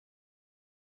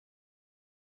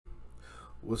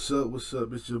What's up? What's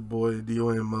up? It's your boy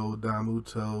DOMO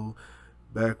Damuto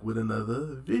back with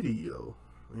another video.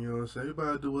 You know what I'm saying? We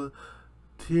about to do a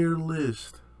tier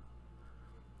list.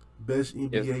 Best Yes,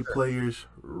 NBA sir. players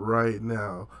right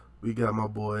now. We got my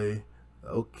boy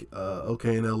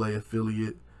OK in LA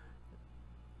affiliate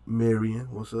Marion.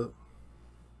 What's up?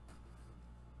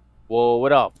 Whoa,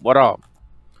 what up? What up?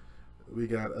 We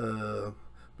got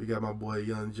my boy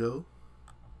Young Joe.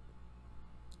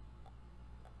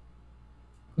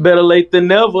 Better late than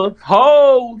never.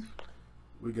 Hold.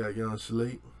 We got Young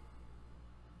Slate.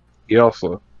 Yes,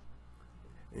 sir.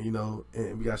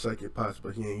 And we got Psychic Potts,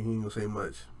 but he ain't gonna say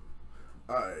much.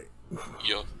 Alright.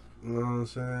 Yeah. You know what I'm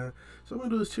saying? So I'm gonna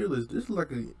do this tier list. This is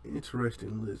like an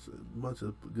interesting list. A bunch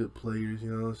of good players,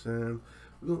 you know what I'm saying?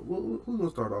 We're gonna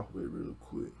start off with real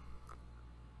quick.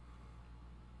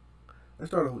 Let's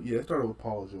start off with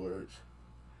Paul George.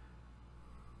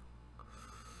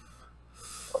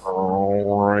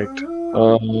 All right. He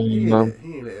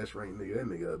ain't an S rank nigga. That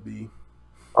nigga a B.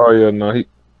 Oh yeah, no, he. B,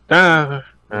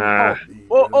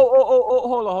 Oh,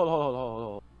 hold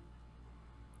on.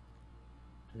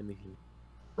 Let me see.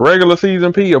 Regular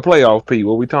season P or playoff P?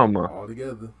 What we talking about? All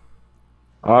together.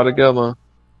 All together.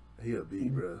 He a B,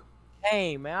 bro.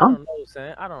 Hey, man, I Huh? don't know,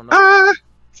 son. I don't know. Ah.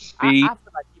 I B. feel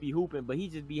like he be hooping, but he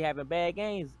just be having bad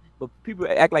games. But people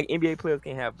act like NBA players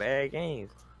can't have bad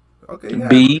games. Okay,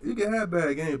 B. you can have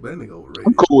bad games, but that nigga overrated.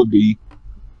 I'm cool with B.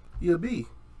 He a B.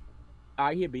 All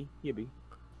right, he'll be. He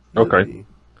a Okay. B.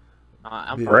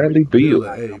 I'm Bill, Bradley Bill Beal.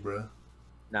 a A, bro.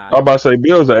 Nah, I'm about to say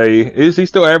Bill's a A. Is he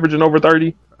still averaging over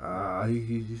 30? I think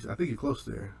he's close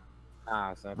there.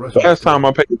 son. Last time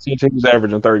I paid attention, he was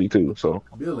averaging 32. So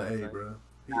Bill a A, bro.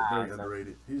 He's very son.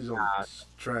 underrated. He's on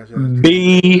trash ass.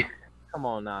 B. Come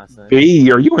on, now, son.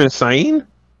 B. Are you insane?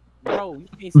 Bro, you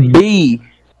can't say B.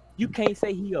 You can't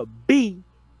say he a B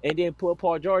and then put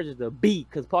Paul George as a B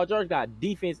because Paul George got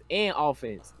defense and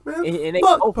offense. Man, And they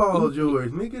fuck both Paul evenly-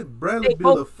 George, nigga. Bradley they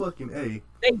Bill both- a fucking A.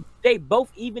 They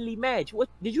both evenly match. What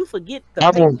did you forget? I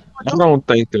don't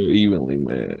think they're evenly,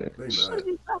 man. They not.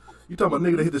 You talking about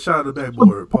nigga that hit the shot of the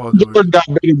backboard, Paul George. George got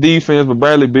better defense, but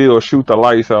Bradley Beal shoot the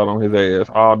lights out on his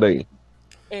ass all day.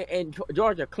 And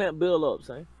Georgia clamp Bill up,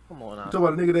 son. Come on now. You talking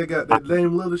about a nigga that got that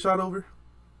Dame Lillard shot over?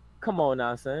 Come on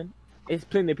now, son. It's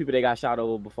plenty of people that got shot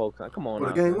over before. Son. Come on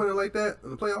With now. a game son. winning like that in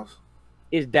the playoffs?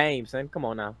 It's Dame, son. Come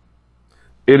on now.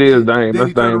 It is Dame. Then That's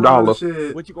he turned Dame around Dollar. and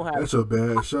said, What you gonna have? that's a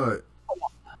bad shot.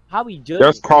 How we judging?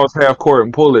 That's cross half court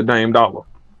and pull it, Dame Dollar.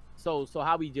 So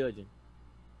how we judging?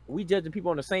 We judging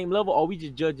people on the same level, or we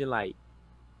just judging like?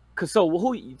 Cause so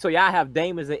y'all have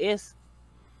Dame as an S?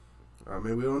 I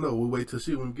mean, we don't know. We'll wait to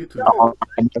see when we get to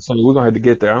it. So we're gonna have to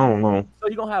get there. I don't know. So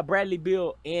you're gonna have Bradley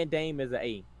Beal and Dame as an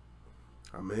A.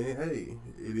 I mean, hey,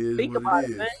 it is Think what about it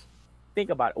it, is. man. Think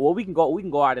about it. Well, we can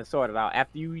go out and sort it out.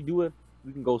 After you do it,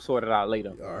 we can go sort it out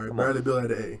later. All right, Come Bradley Bill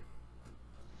at A.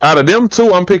 Out of them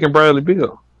two, I'm picking Bradley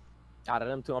Beal. Out of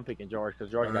them two, I'm picking George because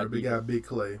George All got right, we got Big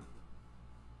Clay.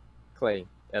 Clay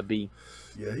a B.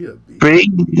 Yeah, he a B.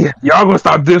 B. Y'all gonna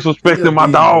stop He a disrespecting my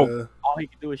B, dog. bruh. All he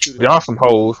can do is shoot. Y'all some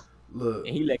hoes. Look,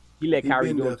 And he let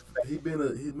Kyrie do it.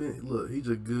 look, he's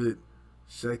a good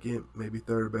second, maybe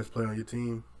third best player on your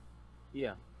team.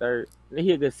 Yeah, third.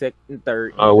 He a good second,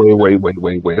 third. Oh wait.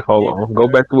 Hold on. Go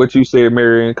back to what you said,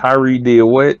 Marion. Kyrie did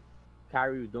what?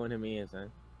 Kyrie was doing him in, son.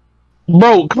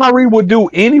 Bro, Kyrie would do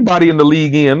anybody in the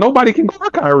league in. Nobody can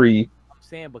guard Kyrie. I'm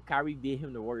saying, but Kyrie did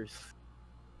him the worst.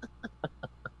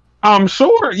 I'm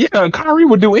sure. Yeah, Kyrie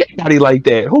would do anybody like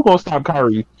that. Who gonna stop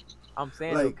Kyrie? I'm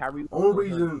saying, Like, Kyrie. only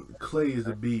reason Clay is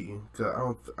a B,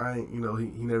 cause I ain't, he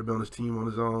never been on his team on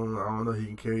his own. I don't know he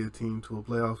can carry the team to a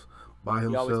playoffs by He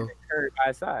always himself, had Curry by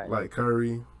his side. like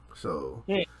Curry. So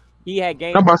He had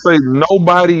games. I'm about to say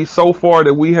nobody so far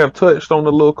that we have touched on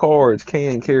the little cards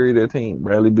can carry their team.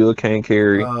 Bradley Beal can't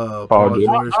carry. Paul George.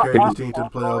 George carried his team to the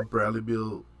playoffs. Bradley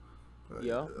Beal.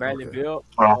 Yeah, Bradley okay. Beal.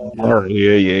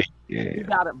 Yeah. He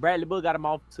got it. Bradley Beal got him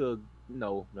off to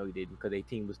no, he didn't because their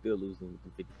team was still losing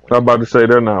 50 points. I'm about to say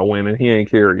they're not winning. He ain't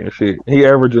carrying shit. He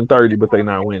averaging 30, but they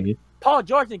not winning. Paul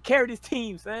George done carried his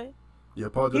team, son. Yeah,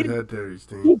 Paul George had Terry's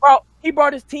He team.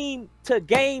 brought his team to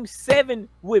Game 7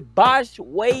 with Bosh,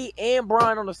 Wade, and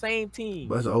Bron on the same team.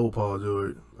 But that's an old Paul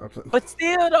George. But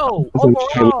still, though, Some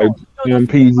shit overall, like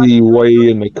MPZ way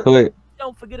in the cut.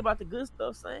 don't forget about the good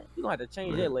stuff, son. You gonna have to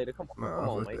change that later. Come on, come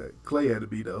on, Fuck mate. that. Clay had to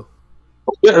be though.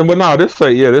 Yeah, but no, this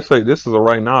is a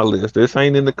right now list. This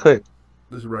ain't in the cut.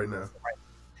 This is right now.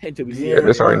 Until we see De'Aaron it.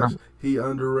 that's right Fox, he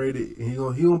underrated. He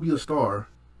gonna be a star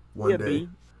one He a day. B.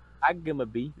 I can give him a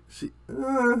B. See, He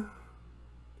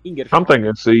can get a strong. I'm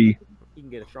thinking C. He can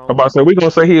get a strong. I'm about to say we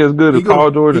gonna say he as good as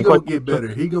Paul George He and Clay. gonna get better.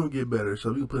 He gonna get better. So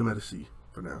we can put him at a C.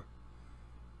 soccer now.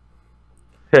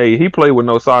 Hey, he played with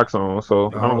no socks on, so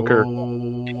I don't care.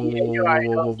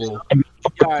 Whoa.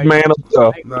 Put that man up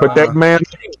there. Nah. Put that man.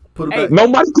 Put him Hey, back.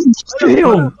 Nobody can see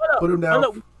him. Put him down.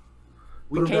 Look,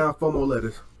 we Put him can't. down. FOMO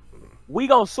letters. We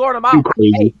gonna sort them You out.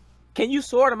 crazy. Hey, can you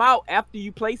sort them out after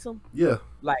you place them? Yeah.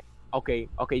 Like, okay,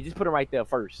 just put him right there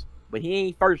first. But he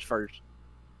ain't first.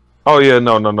 Oh yeah,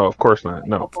 no, of course not.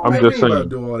 No, I'm Man, just we ain't about to saying.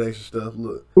 do all that extra stuff.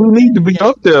 Look. Who need to be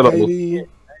up there though? KD.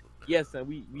 Yes, and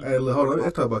we Hey, look, hold on.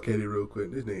 Let's talk about KD real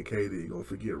quick. This nigga KD gonna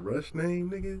forget Rush name,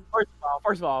 nigga.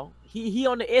 First of all, he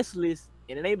on the S list,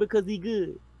 and it ain't because he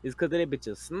good. It's because that bitch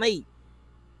a snake.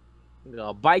 He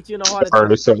gonna bite you in the heart.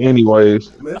 Alright, so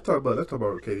anyways, Man, let's talk about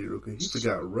KD real quick. He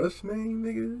forgot Rush name,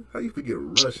 nigga. How you forget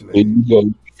Rush here name? you go.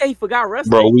 He say he forgot Russ.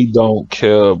 Bro, we don't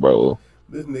care, bro.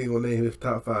 This nigga gonna name his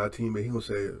top 5 teammate. He gonna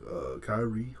say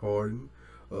Kyrie, Harden,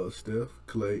 Steph,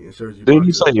 Clay, and Serge Didn't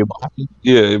you Ibaka. say Ibaka?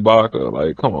 Yeah, Ibaka.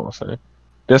 Like, come on, son.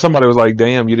 Then somebody was like,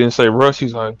 "Damn, you didn't say Russ."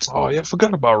 He's like, "Oh yeah, I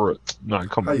forgot about Russ." Nah,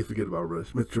 come How on. you forget about Rush?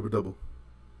 Mr. Triple Double.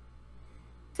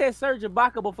 Said Serge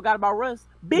Ibaka, but forgot about Russ.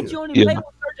 Bitch, Yeah. you only Yeah. played with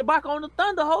Serge Ibaka on the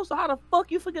Thunder, ho. So how the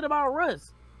fuck you forget about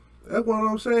Russ? That's what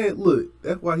I'm saying. Look,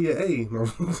 that's why he an A.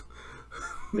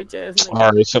 Bitch ass nigga.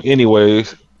 All right. So,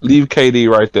 anyways, leave KD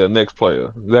right there. Next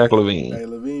player, Zach LaVine. Hey,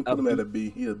 Levine, put him at a B.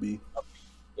 He a B.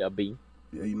 Yeah, B.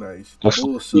 Yeah, he nice. That's-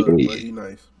 Bulls suck, yeah. but he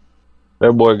nice.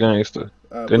 That boy gangster.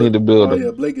 They need to build Oh him.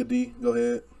 yeah, Blake a D. Go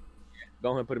ahead. Go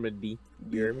ahead and put him in D.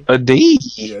 You hear me? A D.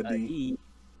 Yeah, D. D.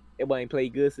 That boy ain't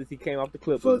played good since he came off the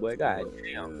Clippers, Fuck. boy. God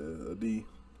damn. A D.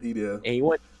 He there. And he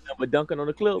went number dunking on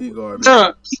the He Clippers. garbage.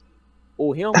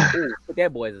 Oh, him? Oh, put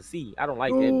that boy as a C. I don't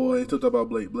like that Oh, boy. they talk about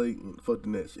Blake. Fuck the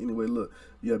Nets. Anyway, look.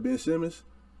 Yeah, Ben Simmons.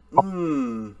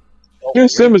 Oh, Ben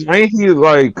Simmons, ain't he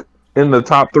like in the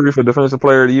top 3 for defensive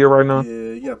player of the year right now? Yeah,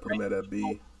 you gotta put him at a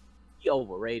B. He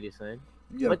overrated, son.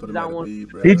 You gotta Much put as him I at a want- B,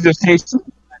 bro. He just can't.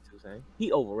 Son.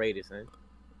 He overrated, son.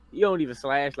 You don't even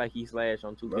slash like he slashed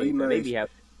on 2K. No, he son. They nice. be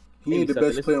having He ain't the maybe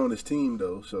best something. player on his team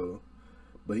though, so.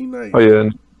 But he nice. Oh yeah,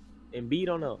 and beat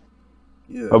on up.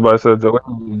 Yeah. I'm about to say Joel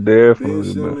Ben definitely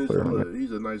the Simmons, best player. look,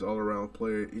 he's a nice all around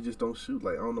player. He just don't shoot.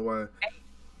 Like I don't know why.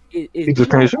 He just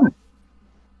can't shoot.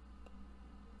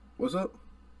 What's up,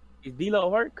 Is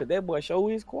D-Lo hurt? Cause that boy show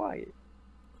is quiet.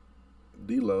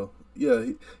 D-Lo? Yeah,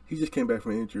 he just came back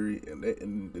from injury, and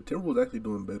the Timberwolves actually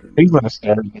doing better. Now. He's not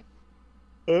starting.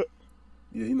 Yeah,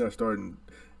 he's not starting.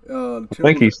 The I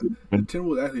think he's.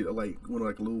 Timberwolves actually went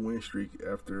like a little win streak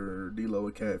after D'Lo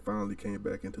and Cat finally came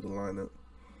back into the lineup.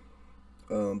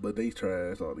 But they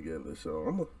trash altogether. So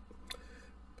I'm a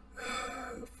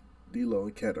D'Lo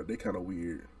and Cat they kind of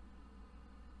weird.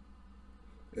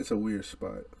 It's a weird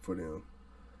spot for them.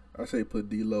 I say put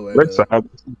D'Lo at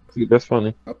That's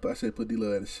funny. I say put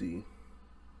D'Lo at a C.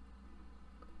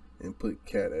 And put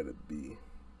Cat at a B.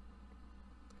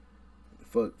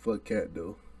 Fuck Cat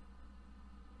though.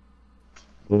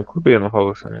 Quit being a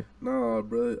host, man. Nah,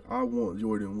 bro. I want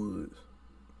Jordan Woods.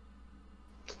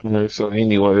 So,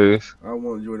 anyways, I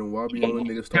want Jordan Woods. I be on the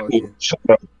niggas talking. shut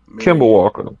up. Man, Kimber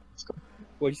Walker.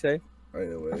 What'd you say?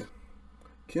 Anyway,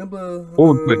 Kimba.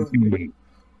 What we putting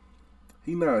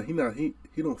Kimber?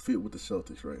 He don't fit with the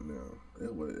Celtics right now.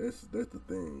 That's the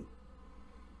thing.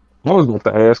 I was about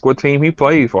to ask what team he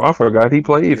played for. I forgot he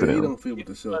played for Yeah, he them. don't fit with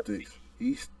the Celtics.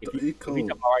 He's If he cold.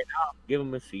 come out right now, give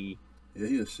him a C. Yeah,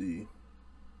 he'll see.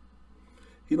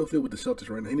 He don't fit with the Celtics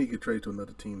right now. He need to get traded to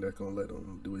another team that's gonna let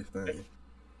him do his thing.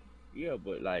 Yeah,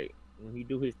 but like when he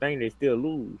do his thing, they still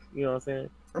lose. You know what I'm saying?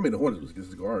 I mean, the Hornets was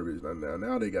just garbage.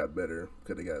 Now they got better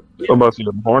because they got What better. about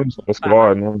the Hornets on the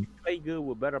squad now? Play good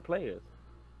with better players.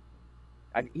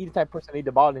 He's the type of person that need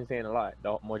the ball in his hand a lot,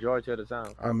 the majority of the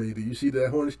time. I mean, do you see that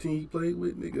Hornets team he played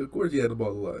with, nigga? Of course he had the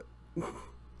ball a lot.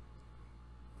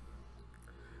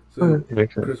 So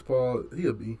Makes sense. Chris Paul,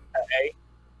 he'll be.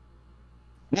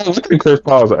 I think Chris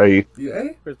Paul's an A. Yeah,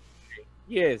 A?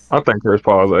 Yes. I think Chris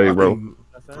Paul's an A, bro.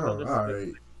 All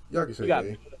right, y'all can say You got,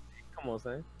 A. come on,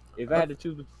 son. If I had to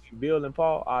choose between Bill and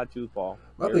Paul, I'd choose Paul.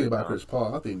 My thing about Chris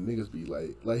Paul, I think niggas be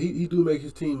like he do make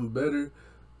his team better,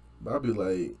 but I'll be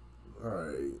like, all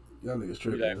right, y'all niggas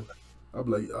tripping. I'll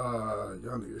be like, y'all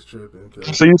niggas tripping.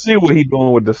 'Cause So you see what he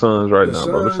doing with the Suns right the now,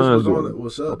 bro. The Suns Suns was on doing.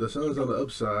 what's up? The Suns on the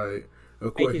upside.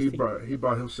 Of course, he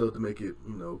brought himself to make it,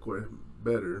 of course,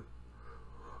 better.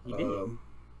 He did.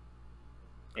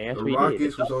 And The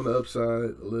Rockets was on the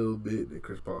upside a little bit, and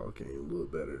Chris Paul came a little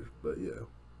better. But yeah.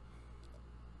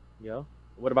 Yeah.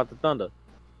 What about the Thunder?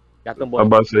 Got them I'm boys.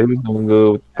 about to say he was doing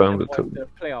good with got them Thunder boys too. to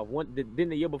the playoff. Didn't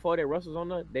the year before that Russell's on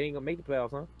there? They ain't gonna make the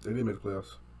playoffs, huh? They didn't make the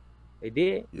playoffs. They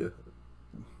did. Yeah.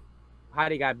 How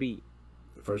they got beat?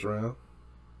 The first round.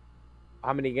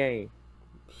 How many games?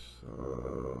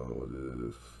 What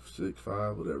is it?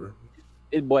 6-5, whatever.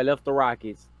 This boy left the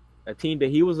Rockets, a team that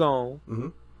he was on, Mm-hmm.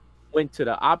 went to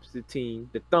the opposite team,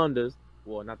 the Thunders.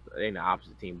 Well, not the, ain't the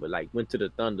opposite team, but like went to the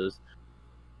Thunders.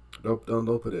 Don't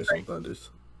put that on Thunders.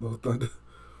 No Thunder.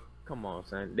 Come on,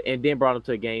 son. And then brought him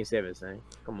to a game 7, son.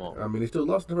 Come on. I mean, they still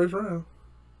lost in the first round.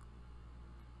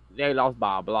 They lost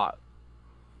by a block.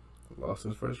 Lost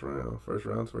in the first round. First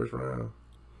round.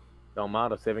 Don't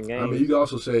matter, 7 games. I mean, you can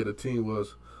also say the team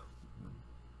was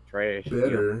Trash.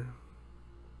 better. Yeah,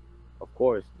 of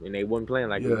course. And they wasn't playing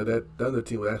like Yeah, that other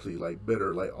team was actually like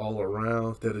better, like all around,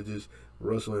 instead of just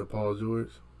Russell and Paul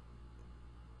George.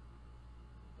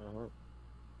 Uh-huh.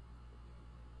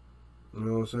 You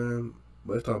know what I'm saying?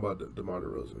 But let's talk about DeMar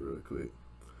DeRozan really quick.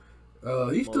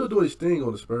 He's still doing his thing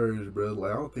on the Spurs, bro.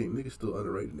 Like, I don't think niggas still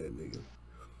underrating that nigga.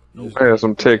 I had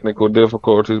some technical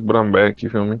difficulties, but I'm back. You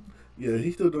feel me? Yeah,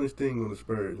 he's still doing his thing on the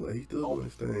Spurs. Like, he's still doing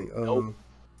his thing.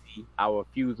 I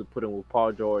refuse to put him with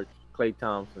Paul George, Klay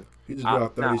Thompson. He just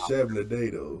dropped 37 today,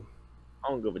 though. I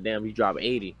don't give a damn. He dropped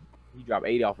 80. He dropped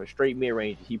 80 off a straight mid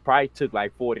range. He probably took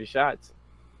like 40 shots.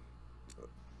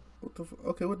 What the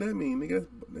okay, what that mean? Nigga,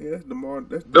 that's DeMar.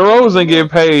 DeRozan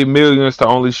get paid millions to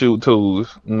only shoot twos.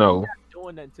 No.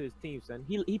 Doing nothing to his team, son.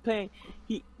 He playing.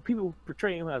 People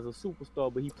portray him as a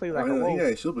superstar, but he plays like a He role.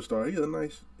 ain't superstar.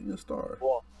 He's a star.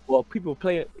 Well, people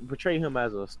portray him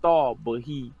as a star, but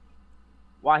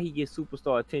why he gets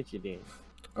superstar attention then?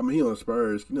 I mean, he on the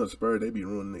Spurs. You know, the Spurs, they be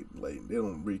ruining it. Like, they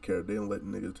don't really care. They don't let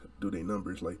niggas do their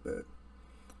numbers like that.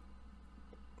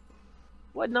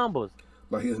 What numbers?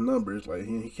 Like, his numbers, like,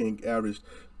 he can't average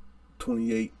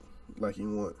 28 like he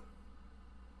want.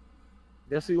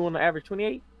 That's who you want to average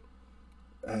 28?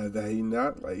 That he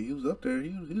not. Like, he was up there. He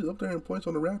was up there in points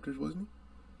on the Raptors, wasn't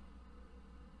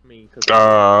I mean, cause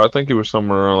I think he was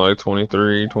somewhere around like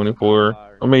 23, 24.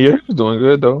 I mean, yeah, he was doing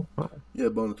good though. he? Yeah,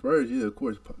 but on the Spurs, yeah, of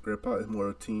course, Greg Pop is more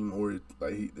a team, or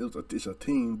like it's a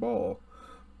team ball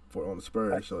for on the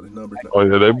Spurs. So the numbers. Oh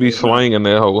yeah, they be slanging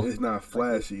that hole. It's not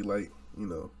flashy, like, you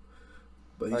know,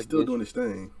 but he's still doing his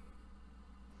thing.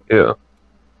 Yeah.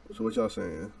 So what y'all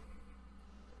saying?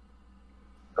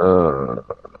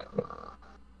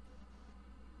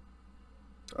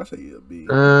 I say yeah, B.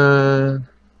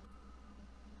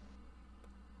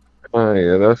 Oh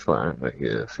yeah, that's fine. I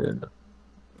guess. Yeah.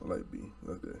 I like B.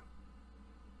 Okay.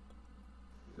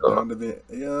 Donovan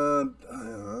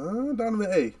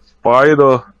A.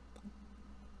 Spider.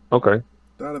 Okay.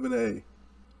 Donovan A.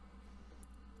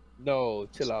 no,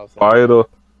 chill out. Son. Spider.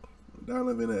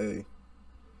 Donovan A.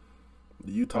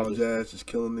 The Utah Jazz is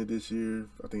killing it this year.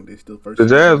 I think they still first. The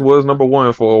Jazz was number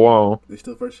 1 for a while. They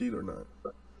still first seed or not?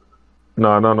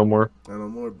 No, not no more. Not no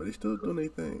more, but they still doing their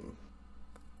thing.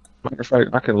 Matter of fact,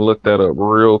 I can look that up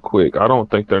real quick. I don't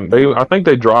think I think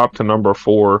they dropped to number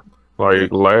 4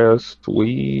 like last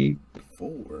week.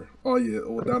 4. Oh yeah.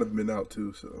 Well, Donovan been out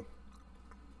too, so.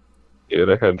 Yeah,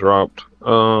 they had dropped.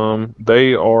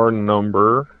 They are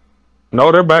number.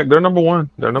 No, they're back. They're number 1.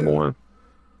 They're number 1.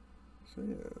 So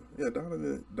yeah,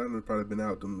 Donovan probably been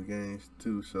out them games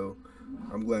too. So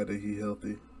I'm glad that he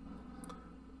healthy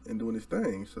and doing his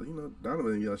thing. So you know,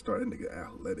 Donovan, you gotta start that nigga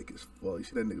athletic as fuck. You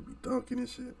see that nigga be dunking and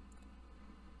shit.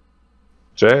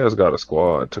 Jazz got a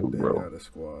squad too, They bro. got a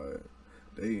squad.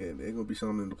 They gonna be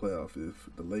something in the playoffs if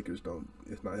the Lakers don't.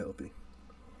 It's not healthy.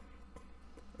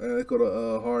 Let's go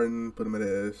to Harden. Put him at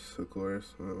S, of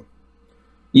course.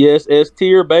 Yes, S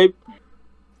tier, babe.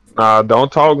 Nah, don't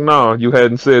talk now. You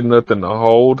hadn't said nothing the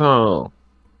whole time.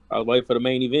 I was waiting for the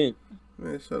main event.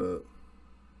 Man, shut up.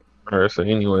 Alright, so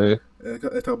anyway. Let's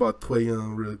talk about Trae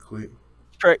Young real quick.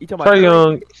 You talking about Trae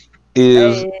Young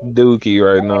is dookie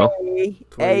right now.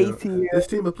 A tier. This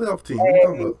team a playoff team. What you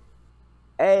talking about?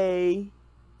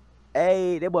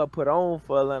 They boy put on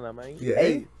for Atlanta, man. Yeah,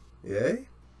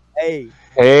 A.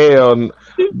 Hell,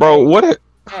 bro, what?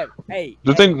 Hey.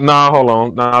 The thing, nah, hold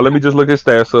on. Nah, let me just look his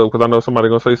stats up because I know somebody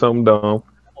gonna say something dumb.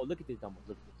 Oh, look at this, dumb.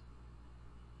 Look at this.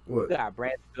 What? We got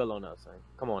Brad Bill on us, son.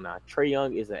 Come on now. Trae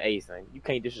Young is an A, son. You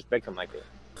can't disrespect him like that.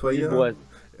 Trae Young? Boys,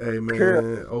 Hey, man.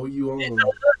 pure- OU on.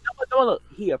 look.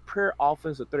 He a pure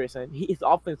offensive threat, son. His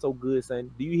offense so good,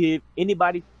 son. Do you hear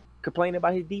anybody complain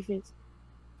about his defense?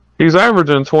 He's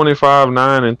averaging 25,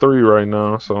 9, and 3 right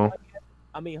now. So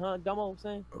I mean, Dumbo,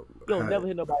 son. You don't never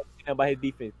hear nobody saying about his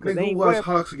defense. 'Cause they Nigga, who ain't watch worried-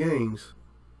 Hawks games?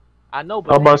 I know, I was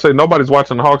but about to say nobody's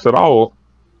watching the Hawks at all.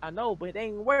 they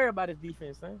ain't worried about his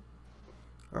defense, son.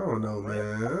 I don't know,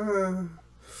 man.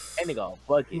 That nigga a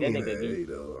bucket. That He nigga ain't A, get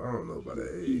though. I don't know about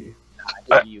that A. you.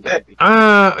 Yeah.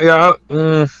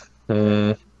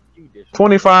 You disrespect.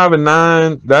 25 and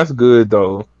 9. That's good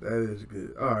though. That is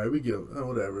good. All right, we give him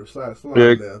whatever. Slide Yeah.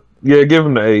 him down. Yeah, give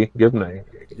him the A. Give him the A.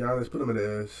 Giannis, put him in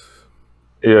the S.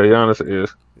 Yeah, Giannis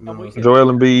is. You know what I'm saying?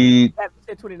 Joel Embiid. Gab, you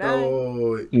said 29.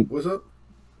 Oh, wait. What's up?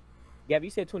 Gab, you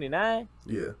said 29.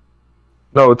 Yeah.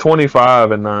 No,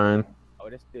 25 and 9. Oh,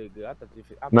 that's still good. I thought you.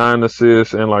 9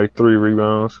 assists and like 3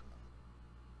 rebounds.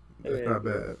 That's Yeah. not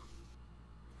bad.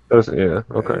 That's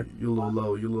okay. Hey, you a little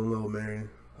low. You a little low, man.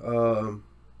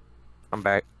 I'm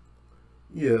back.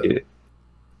 Yeah. Yeah.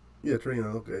 Yeah, Trina,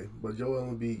 okay. But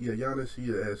Joel Embiid, yeah, Giannis, he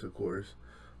an S, of course.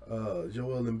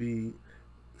 Joel Embiid,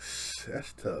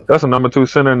 that's tough. That's the number 2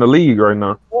 center in the league right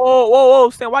now. Whoa,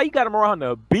 Stan, why you got him around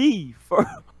the B?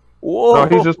 Whoa. No,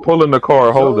 he's just pulling the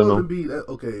car, holding Joel them. Embiid,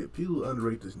 okay, people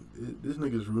underrate this. This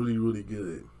nigga's really, really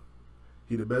good.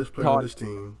 He the best player on this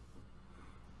team.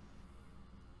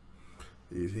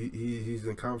 He's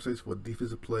in conversation for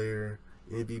defensive player,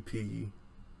 MVP.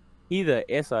 Either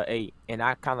S or A, and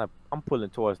I'm pulling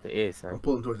towards the S. I'm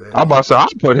pulling towards the S. I'm about to say, I'll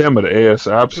put him at the S,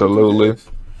 absolutely.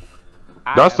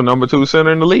 That's the number 2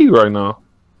 center in the league right now.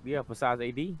 Yeah, besides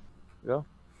AD. Go.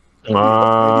 Talking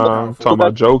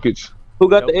about Jokic. Who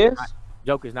got the S?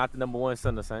 Joker's not the number 1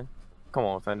 center, son. Come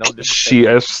on, son. Don't disrespect. She,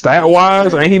 as stat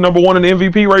wise, ain't he number 1 in the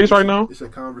MVP race right now? It's a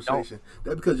conversation.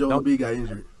 That's because Joel Embiid got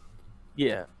injured.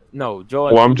 Yeah. No,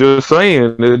 Joel. Well, I'm just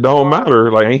saying, it don't matter.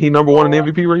 Like, ain't he number 1 in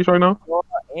the MVP race right now?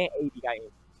 And AD got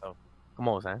injured. So, come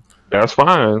on, son. That's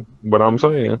fine, but I'm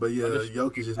saying. But yeah,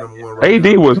 Jokic is number 1 right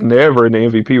AD now. was never in the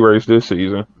MVP race this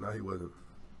season. No, he wasn't.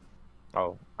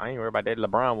 Oh, I ain't worried about that.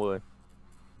 LeBron would.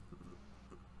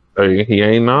 Hey, he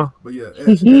ain't now. But yeah,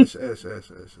 S.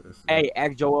 Hey,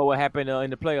 ask Joel what happened in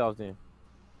the playoffs then.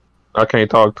 I can't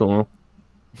talk to him.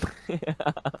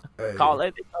 Hey, Call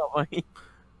that up.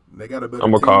 they got a better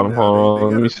I'm gonna team call him. now. Hold on,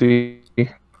 They let me got see.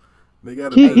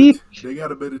 they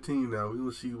got a better team now.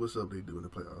 We'll see what's up they do in the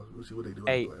playoffs. We'll see what they do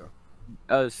in the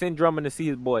playoffs. Send Drummond to see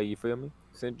his boy. You feel me?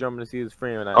 Send Drummond to see his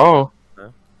friend. Oh,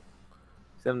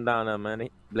 Send him down there, man.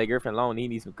 Blake Griffin alone, he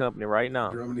needs some company right now.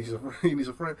 Drummond needs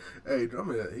a friend. Hey,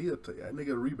 Drummond, that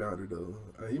nigga a rebounder though.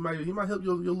 He might help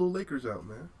your little Lakers out,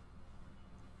 man.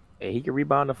 Hey, he can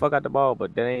rebound the fuck out the ball,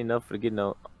 but that ain't enough for getting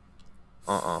no.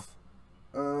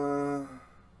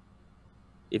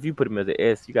 If you put him as an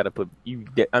S, you gotta put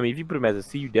if you put him as a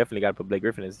C, you definitely gotta put Blake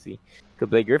Griffin as a C,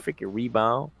 because Blake Griffin can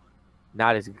rebound,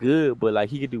 not as good, but like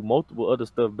he can do multiple other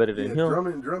stuff better than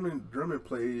him. Drummond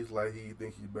plays like he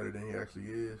thinks he's better than he actually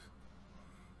is.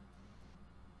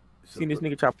 Seen this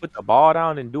nigga try to put the ball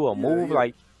down and do a move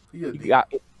like he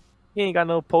ain't got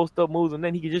no post up moves, and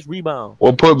then he can just rebound.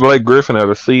 well, put Blake Griffin at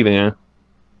a C then.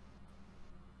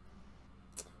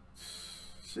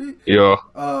 Shit. Yeah.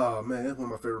 Oh man, that's one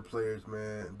of my favorite players,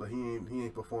 man. But he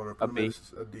ain't performing. A B.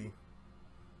 A D.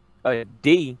 A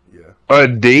D. Yeah. A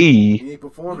D. He ain't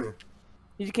performing.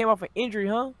 He just came off an injury,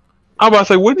 huh? I'm about to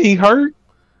say, wasn't he hurt?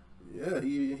 Yeah,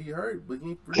 he hurt, but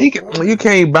he You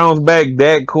can't bounce back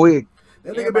that quick.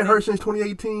 That nigga been hurt since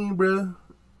 2018, bro.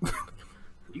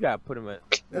 You gotta put him at.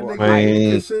 That nigga Man.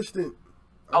 ain't consistent.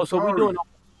 Oh, so we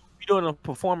doing a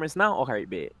performance now? Okay,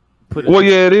 bet. Well,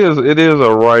 yeah, it is. It is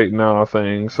a right now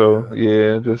thing. So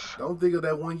yeah, just don't think of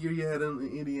that 1 year you had in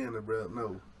Indiana, bro.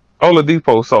 No.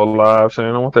 Oladipo's so live,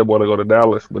 saying I want that boy to go to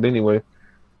Dallas. But anyway,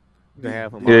 You can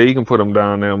have him. yeah, you can put him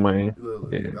down there, man.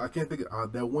 Look, Yeah. I can't think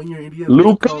of that 1 year in Indiana.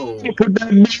 Luka, Cold. put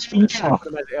that man down. Put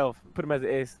him as F. Put him as an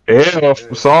S.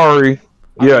 F, sorry.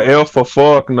 Yeah, F for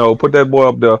fuck no. Put that boy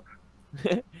up there.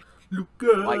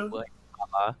 Luka. White boy.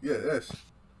 Yeah, S.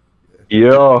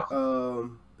 Yeah.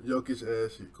 Jokic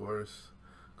S, of course.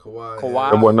 Kawhi.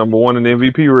 Kawhi. That boy number 1 in the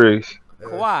MVP race. S.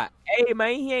 Kawhi. Hey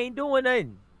man, he ain't doing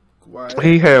nothing. Kawhi.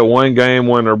 He had 1 game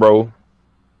winner, bro.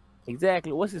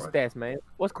 Exactly. What's his stats, man?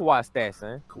 What's Kawhi's stats,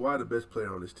 man? Kawhi the best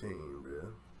player on this team,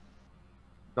 bro.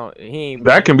 No, he ain't.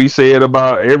 That can be said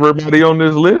about everybody on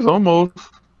this list, almost.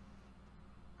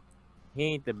 He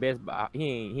ain't the best, but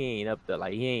he ain't up there.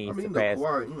 Like he ain't I mean, surpassed.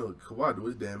 Kawhi do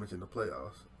his damage in the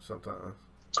playoffs sometimes.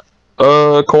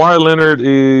 Kawhi Leonard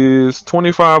is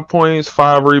 25 points,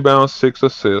 5 rebounds, 6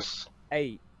 assists.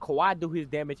 Hey, Kawhi do his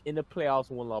damage in the playoffs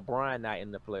when LeBron not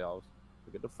in the playoffs.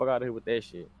 Get the fuck out of here with that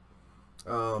shit.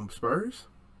 Spurs.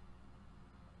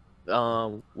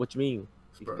 What you mean?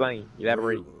 Explain.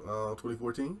 Elaborate.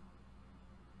 2014.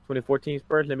 2014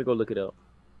 Spurs. Let me go look it up.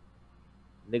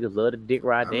 Niggas love to dick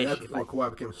ride I mean, that that's shit. before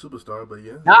Like, Kawhi became a superstar, but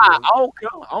yeah. nah, I don't care.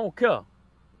 I don't care.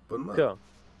 Put him up. Care.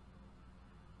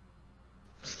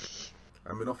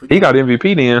 I mean, don't forget. He got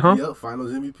MVP then, huh? Yep,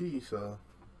 Finals MVP. So.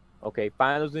 Okay,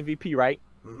 Finals MVP, right?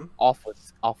 Mhm. Off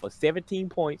of 17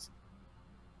 points,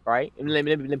 right? And let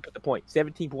me put the point.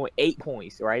 17.8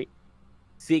 points, right?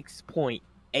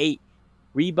 6.8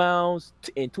 rebounds,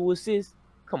 and 2 assists.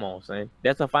 Come on, son.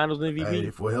 That's a Finals MVP. Hey,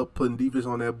 for help putting defense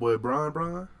on that boy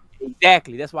Brian.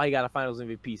 Exactly. That's why he got a Finals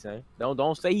MVP, son.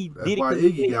 Don't say he That's did it. why 'cause he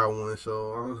Iggy did. got one.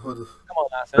 So I don't know. Come on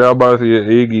now, Yeah, son. I'm about to say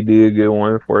Iggy did get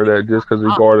one for that just because he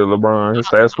guarded LeBron. His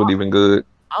stats were even good.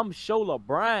 I'm sure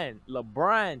LeBron,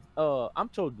 I'm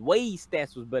sure Wade's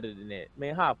stats was better than that.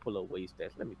 Man, how I pull up Wade's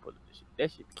stats? Let me pull up this shit.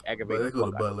 That shit But aggravating. that go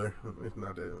to Butler. It's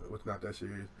not that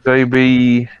serious.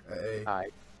 JB, Hey, All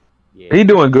right. Yeah. he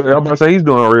doing good. I'm about to say he's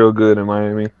doing real good in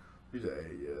Miami. he's a A.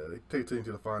 Yeah, they take the team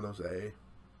to the finals. A.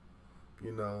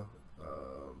 You know,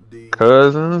 D.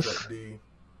 Cousins, D.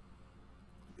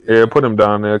 yeah, put him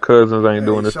down there. Cousins ain't Hey,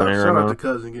 doing this thing shout right out now. to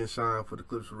Cousin getting signed for the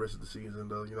Clips for the rest of the season,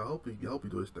 though. You know, hope he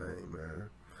do his thing, man.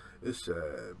 It's sad,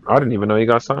 bro. I didn't even know he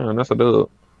got signed. That's a dub. You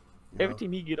Every know?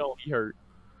 team he get on, he hurt.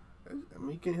 I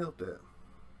mean, you can't help that.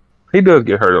 He does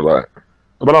get hurt a lot,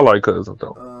 but I like Cousins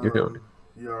though. You feel me?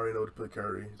 You already know to put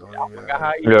Curry. Don't I even forgot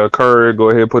how he. Yeah, Curry, go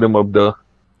ahead, put him up there.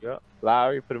 Yeah.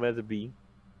 Lowry put him as a B.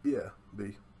 Yeah,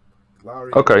 B.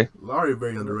 Lowry. Okay. Lowry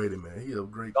very underrated, man. He's a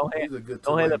great. Go ahead. He's a good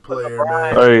Go ahead two-way and put player,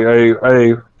 LeBron.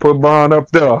 man. Hey, put Bron up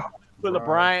there. Put Right.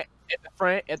 LeBron at the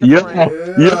front. At the Yeah, front.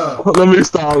 yeah. Let me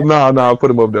stop. Nah, put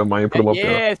him up there, man. Put him up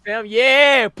there. Yeah, Sam.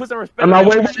 Yeah. Put some respect. No, on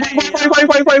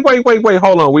wait.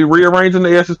 Hold on. We rearranging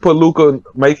the S's. Put Luka.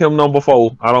 Make him number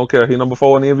 4. I don't care. He number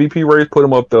 4 in the MVP race. Put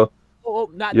him up there.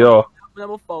 Not Yeah.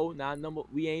 number 4. Not number.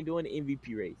 We ain't doing the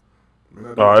MVP race.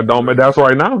 All right, don't. That's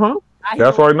right now, huh?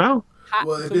 That's right now.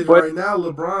 Well, if it's right now,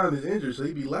 LeBron is injured, so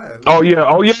he'd be last. Oh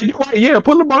yeah. You right. Yeah.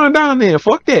 Put LeBron down there.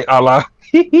 Fuck that. I lie.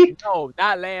 No,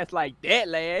 not last like that.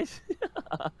 Last.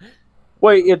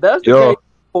 Wait, if that's the Yo. case,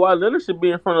 Kawhi Leonard should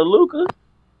be in front of Luka.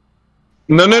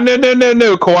 No.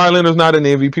 Kawhi Leonard's not in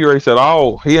the MVP race at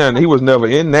all. He was never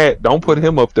in that. Don't put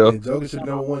him up there. And Jokic should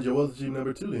number 1. Joel should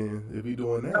number 2. Then if he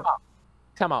doing that,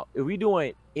 Time out. Are we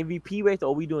doing MVP race or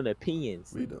are we doing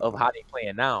opinions We don't. of how they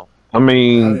playing now? I how they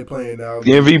mean, playing now?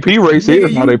 the MVP race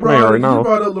is how they playing right You now.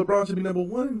 brought up LeBron should be number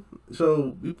 1,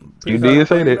 so You did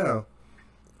say that. Now.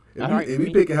 Alright. If we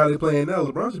picking how they playing now,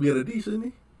 LeBron should be at a D, shouldn't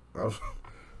he?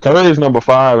 Curry's number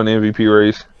 5 in the MVP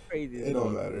race. Crazy. It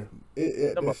don't matter.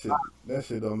 Number That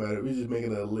shit don't matter. We just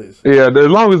making a list. Yeah, as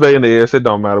long as they in the S, it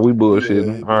don't matter. We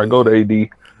bullshitting. Yeah, All right, go to AD.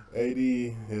 AD,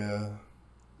 yeah.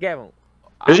 Gavin.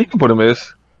 Yeah, you can put him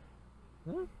S.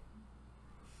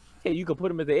 Hey, you can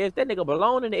put him as the S. That nigga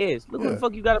belong in the S. Look what Yeah. the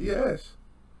fuck you got. Yes.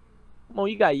 Come on,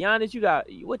 you got Giannis. You got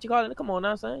what you call it? Come on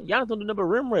now, son. Giannis don't do number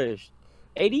rim rush.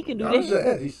 AD can do Giannis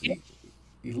that. is a S.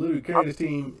 He literally carried his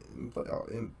team in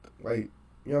like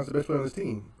Giannis the best player on his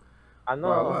team. I know.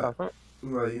 Wow,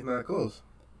 Like he's not close.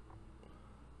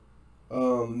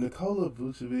 Nikola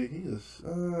Vucevic,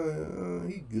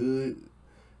 he good.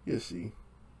 He'll see.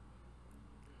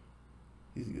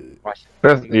 He's good.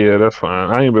 That's fine.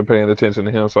 I ain't been paying attention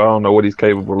to him, so I don't know what he's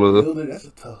capable of. Lillard, that's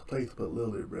a tough place to put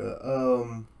Lillard,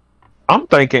 bro. I'm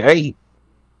thinking 8.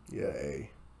 Yeah, A.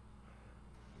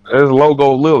 There's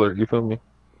logo Lillard. You feel me?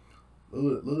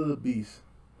 Lillard a beast.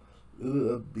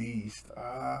 Lillard a beast.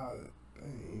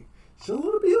 Dang. Should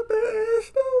Lillard be up there,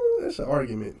 ass though? That's an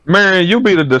argument. Man, you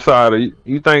be the decider.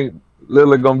 You think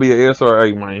Lillard gonna be an S or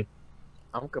A, man?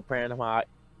 I'm comparing him how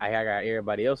I got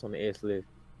everybody else on the S list.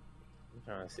 I'm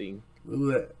trying to see.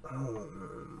 Lillard,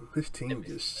 his team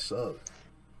just sucks.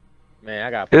 Man,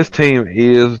 I got His team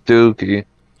is dookie.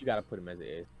 You gotta put him as an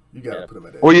S. You gotta put him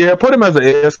at that. Well, yeah, put him as an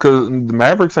S because the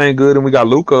Mavericks ain't good, and we got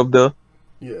Luka up there.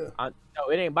 Yeah. No,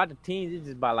 it ain't about the teams. It's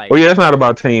just about like. Well, yeah, it's not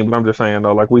about team, but I'm just saying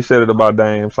though. Like we said it about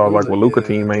Dame, so I was like, well, Luka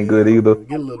team ain't good either.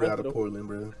 Get a little bit out of Portland,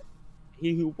 bro.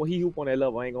 He hoop on that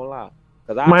level. I ain't gonna lie.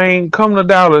 Cause Man, come to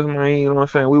Dallas, man. You know what I'm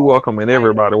saying? We welcoming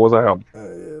everybody. What's up? Yeah, I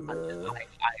man. ain't gonna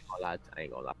lie. I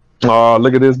ain't gonna lie. Oh,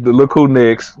 look at this. Look who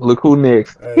next.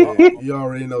 Hey, you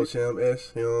already know Sham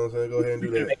S. You know what I'm saying? Go ahead and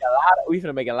do that. We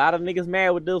finna make a lot of niggas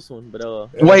mad with this one,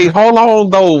 but Wait, hold on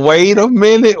though. Wait a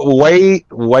minute. Wait.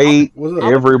 What's up?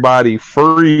 Everybody I'm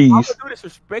freeze. gonna do this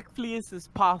respectfully as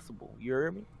possible. You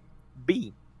hear me?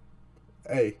 B.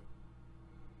 Hey,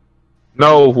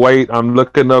 No, wait. I'm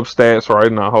looking up stats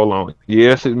right now. Hold on.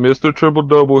 Yes, it's Mr. Triple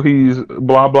Double. He's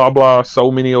blah blah blah. So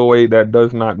many 08. That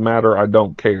does not matter. I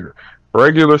don't care.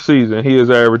 Regular season, he is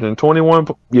averaging 21.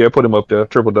 Yeah, put him up there.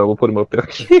 Triple double. Put him up there.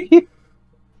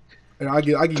 and I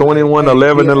get 21,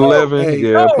 11, and 11. Hey,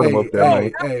 Yeah, put him up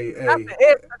there, man.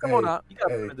 Come on now. You gotta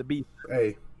put him as a B.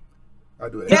 Hey, I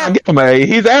do it. Yeah. Give him a.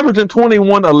 He's averaging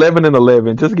 21, 11, and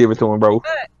 11. Just give it to him, bro.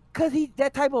 Cause he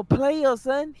that type of player,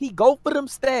 son. He go for them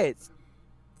stats.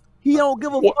 He don't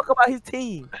give a fuck about his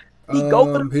team. He go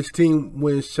for them. His team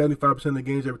wins 75% of the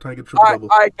games every time he gets All triple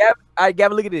right, double. Gavin.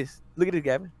 Gavin, look at this. Look at this,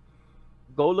 Gavin.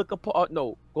 Go look up.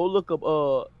 Go look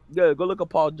up. Go look at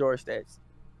Paul George stats.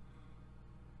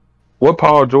 What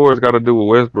Paul George got to do with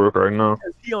Westbrook right now?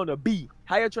 He on the B.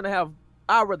 How you trying to have?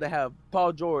 I'd rather have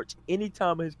Paul George any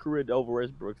time of his career over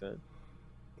Westbrook. Son.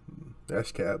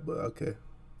 That's cap, but okay.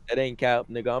 That ain't cap,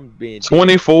 nigga. I'm being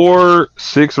 24,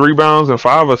 6 rebounds, and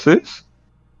 5 assists.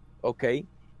 okay.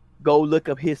 Go look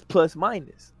up his plus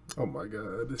minus. Oh my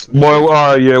god. This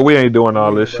Boy, yeah, we ain't doing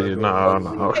all this shit. Nah,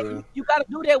 No. nah. You gotta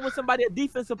do that with somebody, a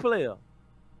defensive player.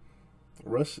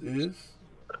 Russ is.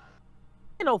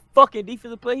 Ain't no fucking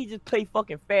defensive player. He just play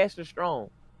fucking fast and strong.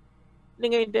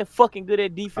 Nigga ain't that fucking good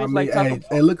at defense. I mean, like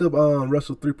hey, look up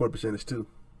Russell 3-point percentage too.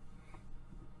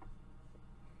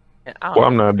 And I don't Well,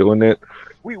 I'm not doing that.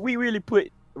 we really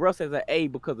put Russ as an A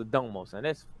because of Domo, son.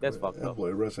 That's fucked That up.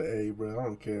 boy Russ an A, bro. I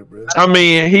don't care, bro. I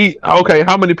mean, okay.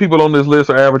 How many people on this list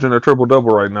are averaging a triple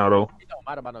double right now, though? It don't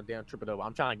matter about no damn triple double.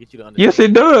 I'm trying to get you to understand. Yes,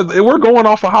 it does. We're going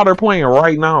off of how they're playing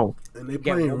right now. And they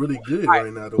playing really good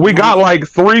right now. Though. We got like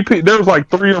there's like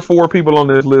 3 or 4 people on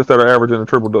this list that are averaging a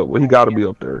triple double. He got to be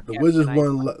up there. The Wizards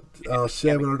won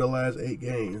 7 of the last 8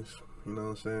 games. You know what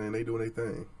I'm saying? They doing their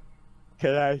thing.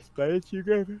 Can I explain it to you,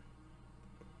 Gavin?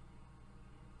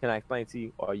 Can I explain to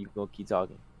you, or are you gonna keep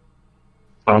talking?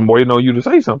 I'm waiting on you to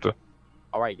say something.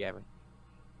 All right, Gavin.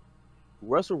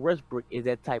 Russell Westbrook is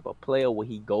that type of player where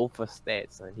he go for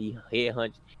stats and he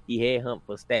headhunt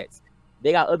for stats.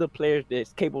 They got other players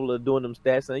that's capable of doing them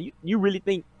stats. And you really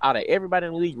think out of everybody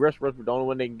in the league, Russ Westbrook the only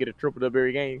one that can get a triple double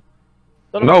every game?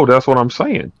 No, that's what I'm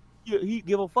saying. He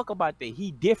give a fuck about that.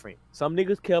 He different. Some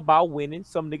niggas care about winning.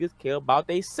 Some niggas care about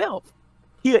they self.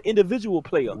 He an individual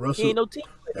player. Russell, he ain't no team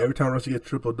player. Every time Russell gets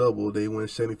triple double, they win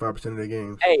 75% of their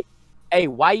games. Hey,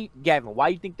 Gavin? Why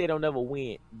you think they don't ever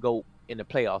go in the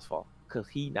playoffs for? Because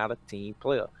he not a team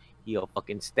player. He a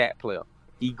fucking stat player.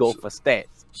 He go for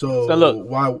stats. So look.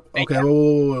 why? Okay, Hey,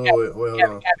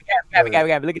 wait,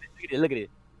 Gavin, look at it.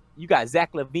 You got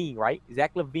Zach LaVine, right? You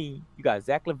got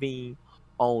Zach LaVine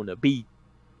on the beat.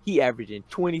 He averaging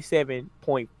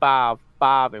 27.5,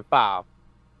 5 and 5.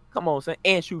 Come on, son,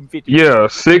 and shooting 50. Yeah,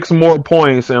 6 more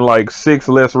points and like 6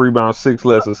 less rebounds, 6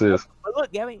 less assists. But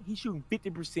look, Gavin, he's shooting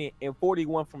 50% and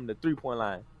 41 from the 3-point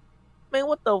line. Man,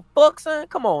 what the fuck, son?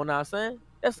 Come on now, son.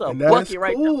 That's a bucket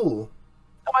right now.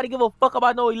 Nobody give a fuck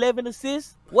about no 11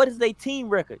 assists. What is their team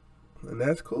record? And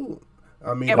that's cool.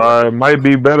 I mean, it might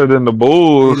be better than the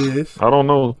Bulls. It is. I don't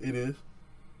know. It is.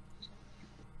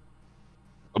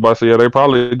 I'm about to say, yeah, they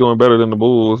probably doing better than the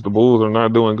Bulls. The Bulls are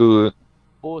not doing good.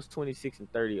 Bulls 26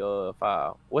 and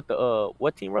 35. What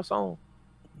team Russ on?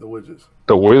 The Wizards.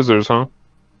 The Wizards, huh?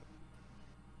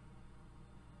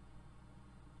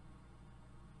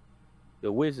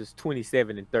 The Wizards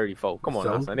 27 and 34. Come on,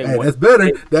 now, son. Hey, that's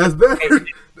better. That's better.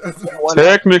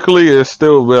 Technically, it's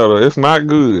still better. It's not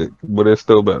good, but it's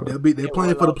still better. They're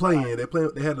playing for the play-in.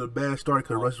 They had a bad start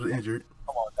because Russ was injured.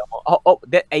 Come on,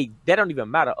 that don't even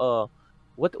matter.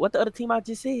 What the other team I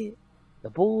just said?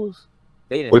 The Bulls.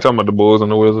 We're talking about the Bulls and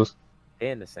the Wizards.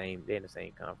 They're in the same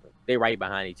conference. They right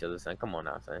behind each other, son. Come on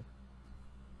now,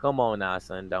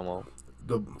 son. Domo.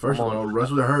 First of all, Russ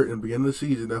was hurt in the beginning of the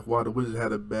season. That's why the Wizards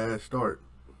had a bad start.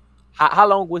 How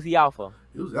long was he out for?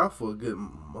 He was out for a good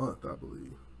month, I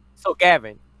believe. So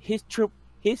Gavin, his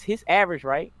average,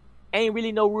 right? Ain't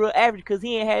really no real average because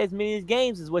he ain't had as many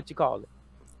games as what you call it.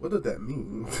 What does that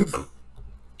mean?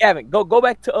 Gavin, go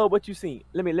back to what you seen.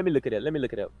 Let me look at it.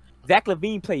 Zach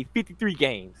LaVine played 53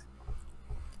 games.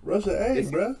 Russ an A,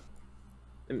 bro.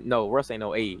 No, Russ ain't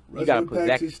no A. Russ You gotta put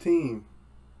Zach. His team.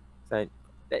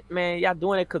 Man, y'all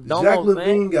doing it because Zach Domo, LaVine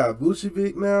man. got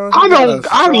Vucevic now.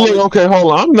 Okay,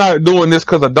 hold on. I'm not doing this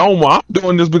because of Domo. I'm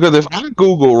doing this because if I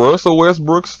Google Russell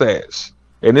Westbrook stats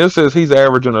and it says he's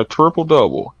averaging a triple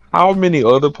double, how many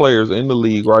other players in the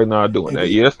league right now are doing that?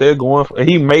 Yes, they're going for it.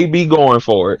 He may be going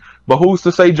for it, but who's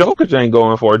to say Jokic ain't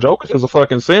going for it? Jokic is a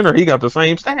fucking center. He got the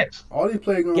same stats. All these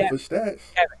players going for stats.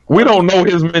 We don't know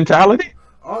his mentality.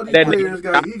 All these players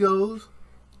got egos.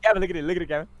 Gavin, look at it,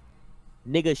 Gavin.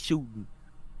 Nigga shooting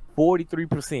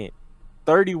 43%,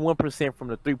 31% from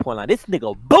the 3-point line. This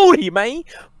nigga booty, man.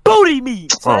 Booty me,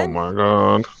 son. Oh, my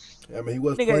God. I mean, he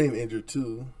was playing injured,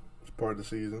 too. It's part of the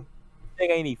season.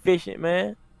 Nigga ain't efficient,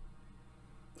 man.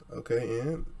 Okay,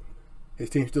 and his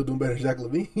team's still doing better than Zach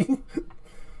LaVine.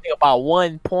 Nigga, by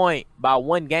 1 point, by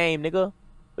 1 game, nigga.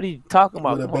 What are you talking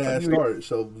about? With a bad start,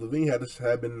 so LaVine had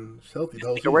been healthy the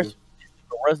whole season.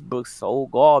 Westbrook's so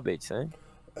garbage, son.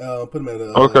 Put him at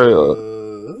a... Okay.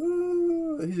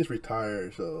 He just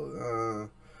retired, so...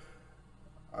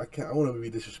 I want to be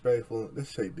disrespectful. Let's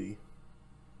say D.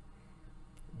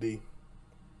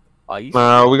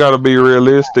 Nah, we got to be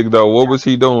realistic, though. What was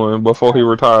he doing before he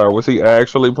retired? Was he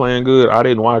actually playing good? I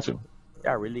didn't watch him.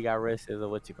 Y'all really got Russ as a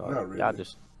what you call it? Not really. Y'all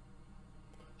just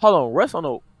hold on. Russ on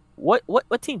the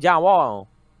what team? John Wall on?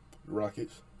 The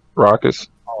Rockets. Rockets.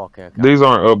 Oh, okay. These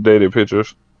aren't updated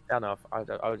pictures. I know.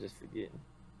 I was just forgetting.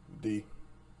 D.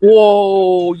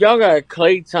 Whoa, y'all got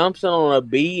Klay Thompson on a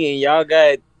B, and y'all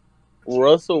got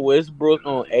Russell Westbrook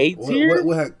on A tier.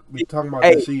 We talking about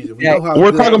Hey, this season? We yeah, know how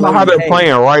We're good talking about how Klay they're is.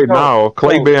 playing right Joe, now.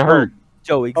 Clay Joe, been Joe. hurt.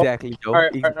 Joe, exactly, Joe.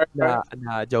 Alright.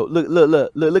 Nah, Joe.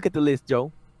 Look at the list,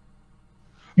 Joe.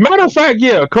 Matter of fact,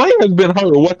 yeah, Clay has been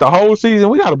hurt. What, the whole season?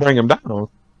 We got to bring him down.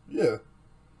 Yeah.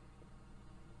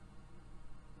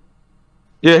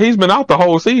 Yeah, he's been out the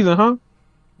whole season, huh?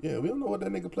 Yeah, we don't know what that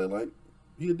nigga play like.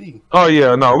 He a D. Oh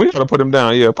yeah, no, we got to put him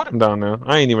down. Yeah, put him down now.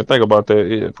 I ain't even think about that.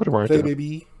 Yeah, put him right Play there.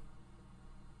 baby.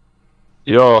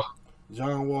 Yo,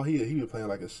 John Wall, he been playing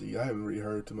like a C. I haven't really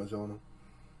heard too much on him.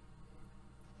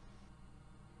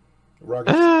 The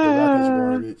Rockets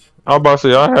garbage. I was about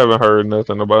to say I haven't heard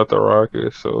nothing about the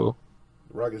Rockets, so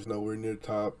The Rockets nowhere near the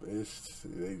top. They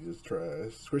just trash.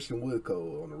 It's Christian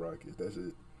Woodcoe on the Rockets. That's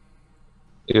it.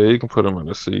 yeah, you can put him in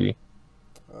the C.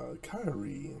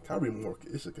 Kyrie Moore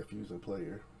is a confusing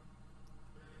player.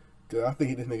 Cause I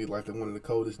think this nigga like one of the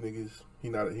coldest niggas. He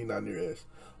not near S.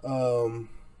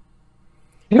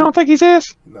 You don't think he's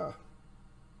S? Nah.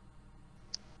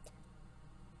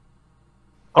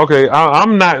 Okay,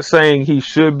 I'm not saying he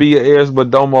should be an S,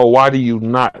 but Domo, why do you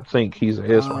not think he's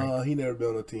an S rank? He never been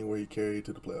on a team where he carried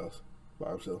to the playoffs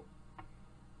by himself.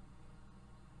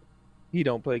 He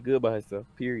don't play good by himself.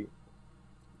 Period.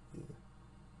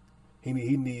 He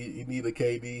need a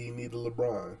KD. He need a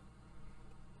LeBron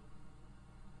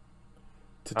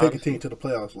to take a team to the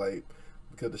playoffs. Like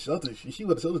because the Celtics, you see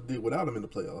what the Celtics did without him in the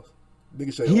playoffs.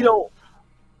 Nigga say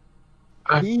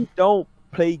He don't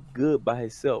play good by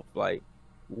himself. Like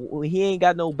when he ain't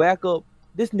got no backup.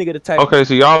 This nigga the type. Okay,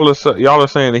 so y'all are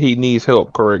saying that he needs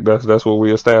help, correct? That's what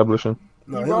we're establishing.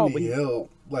 No, He he raw, don't but need he- help.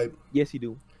 Like Yes, he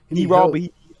do. he He need raw, help. but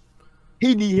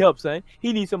he need help, son.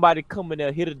 He need somebody to come in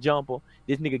there, hit a jumper.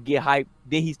 This nigga get hype,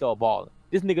 then he start balling.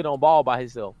 This nigga don't ball by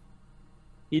himself.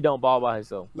 He don't ball by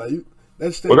himself. Like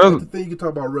that's the thing you can talk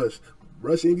about. Russ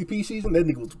MVP season, that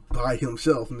nigga was by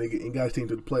himself, nigga, and got his team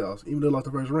to the playoffs. Even though they lost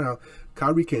the first round,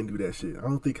 Kyrie can't do that shit. I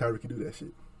don't think Kyrie can do that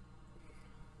shit.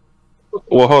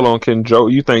 Well, hold on.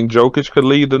 You think Jokic could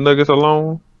leave the Nuggets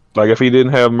alone? Like if he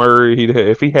didn't have Murray,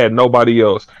 if he had nobody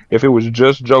else, if it was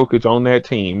just Jokic on that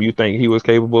team, you think he was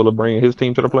capable of bringing his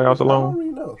team to the playoffs I don't alone?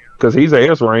 really know. Because he's a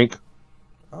S rank.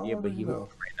 I don't Yeah, but really he know.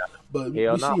 But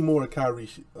Hell we no. see more of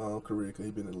Kyrie's career because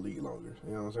he's been in the league longer.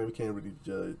 You know what I'm saying? We can't really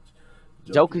judge.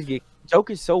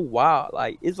 Jokic so wild.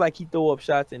 Like it's like he throw up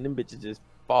shots and them bitches just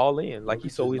fall in. Like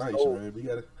he's so Jokic is his nice, soul.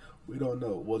 man. We don't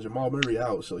know. Well, Jamal Murray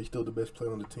out, so he's still the best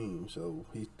player on the team. So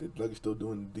the Nuggets still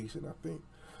doing decent, I think.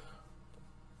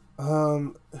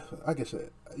 I guess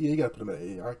you gotta put him at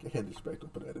A. I can't expect him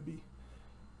to put that at B.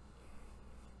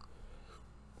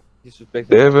 Disrespect.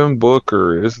 Devin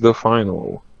Booker is the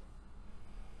final.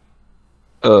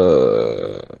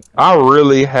 I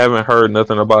really haven't heard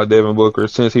nothing about Devin Booker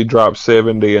since he dropped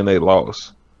 70 and they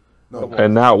lost. No,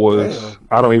 And that was, Damn.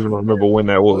 I don't even remember when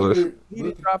that was. He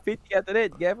didn't drop 50 after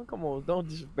that, Gavin. Come on, don't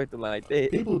disrespect him like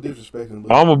that. People disrespecting.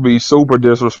 I'm going to be super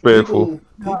disrespectful.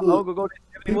 People Go to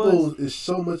 71. is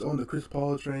so much on the Chris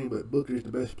Paul train, but Booker is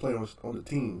the best player on the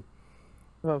team.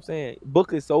 You know what I'm saying?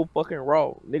 Booker is so fucking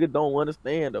raw. Nigga don't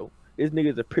understand though. This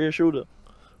nigga's a pure shooter.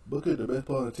 Booker the best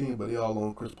player on the team, but they all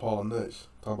on Chris Paul nuts.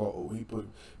 Talking about he put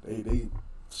they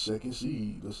second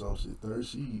seed or some shit, third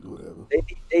seed or whatever.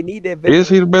 They need that. Is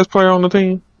he the best player on the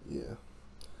team? Yeah,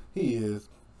 he is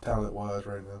talent wise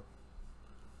right now.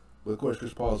 But of course,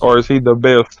 Chris Paul Or is he the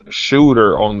best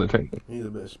shooter on the team? he's the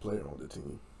best player on the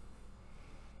team.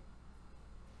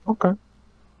 Okay.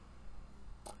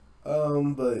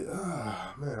 But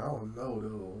man, I don't know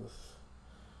though.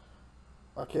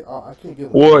 I can't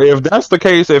get. Well, if that's the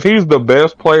case, if he's the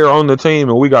best player on the team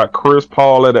and we got Chris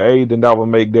Paul at an A, then that would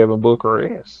make Devin Booker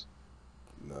an S.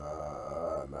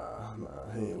 Nah.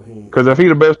 He ain't. Because if he's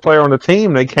the best player on the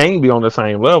team, they can't be on the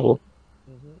same level.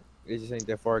 It just ain't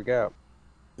that far a gap.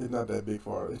 It's not that big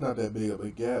It's not that big of a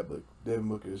gap, but Devin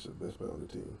Booker is the best player on the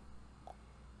team.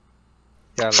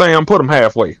 Sam, put him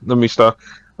halfway. Let me stop.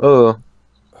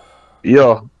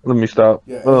 Yeah, let me stop.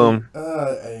 Yeah.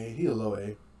 A. He a low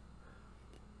A.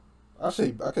 I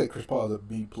say Chris Paul is a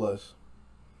B plus.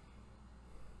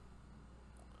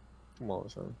 Come on,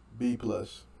 son. B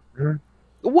plus.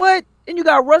 What? And you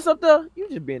got Russ up there? You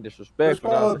just being Chris disrespectful.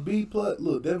 Paul dog. B plus.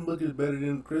 Look, Devin Booker is better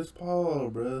than Chris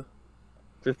Paul, bruh.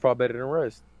 Chris Paul better than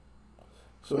Russ.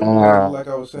 So like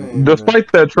I was saying,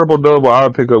 Despite that triple double, I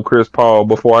would pick up Chris Paul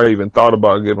before I even thought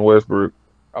about getting Westbrook.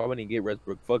 I wouldn't get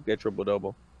Westbrook. Fuck that triple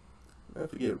double. Man,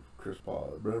 forget Chris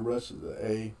Paul. Bro, Russ is an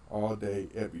A all day,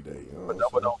 every day. You know what I'm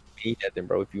Double saying? don't mean nothing,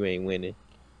 bro. If you ain't winning,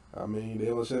 I mean, they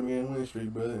on a 7-game win streak,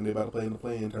 bro, and they about to play in the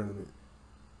play-in tournament.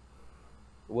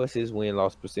 what's his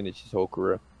win-loss percentage his whole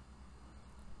career?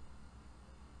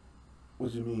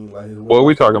 What you mean, like his What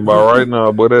we talking about right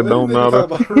now, but that don't matter.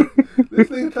 This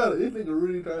nigga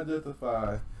really trying to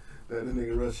justify that the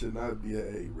nigga Russ should not be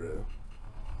an A, bro.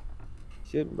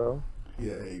 Shouldn't, bro. He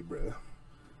an A, bro.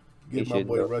 He Give my shouldn't,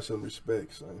 boy though. Russ some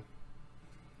respect, son.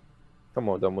 Come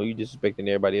on, Dumbo. You disrespecting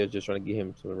everybody else, just trying to give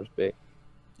him some respect.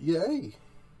 Yeah, A.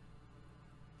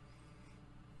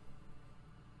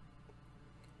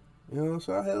 You know what I'm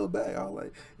saying? I held back. I was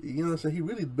like, you know what I'm saying? He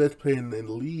really the best player in the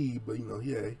league, but you know,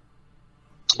 he A.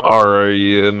 All right,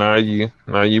 yeah. Now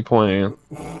you playing.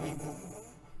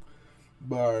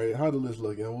 But all right, how the list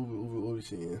looking? What we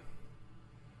seeing?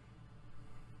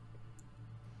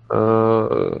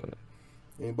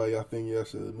 Anybody y'all think y'all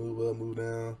should move up, move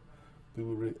down?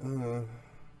 People,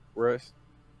 Russ.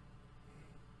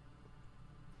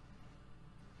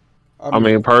 I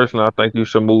mean, personally, I think you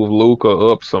should move Luca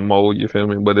up some more. You feel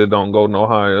me? But it don't go no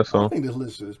higher. I So think this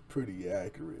list is pretty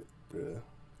accurate, bruh.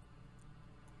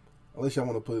 Unless y'all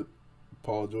want to put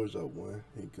Paul George up one,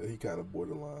 he kind of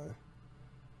borderline.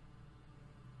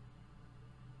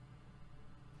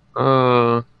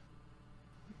 I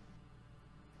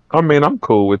mean, I'm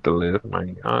cool with the list,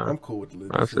 man. I'm cool with the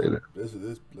list. I say that. This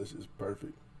list is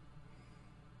perfect.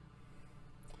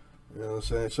 You know what I'm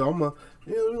saying? So we're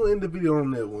gonna end the video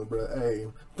on that one, bro. Hey,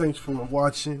 thanks for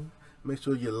watching. Make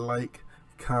sure you like,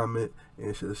 comment,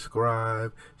 and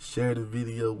subscribe. Share the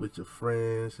video with your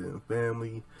friends and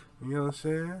family. You know what I'm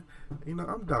saying? You know,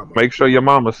 I'm Damo. Make sure your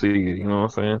mama see it. You know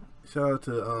what I'm saying? Shout out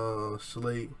to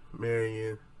Slate,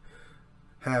 Marion,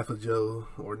 Half of Joe,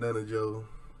 or None of Joe.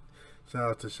 Shout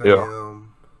out to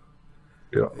Sam.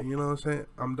 Yeah. And you know what I'm saying?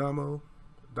 I'm Damo,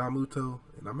 Damuto,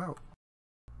 and I'm out.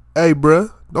 Hey,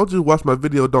 bruh, don't just watch my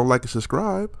video, don't like and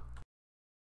subscribe.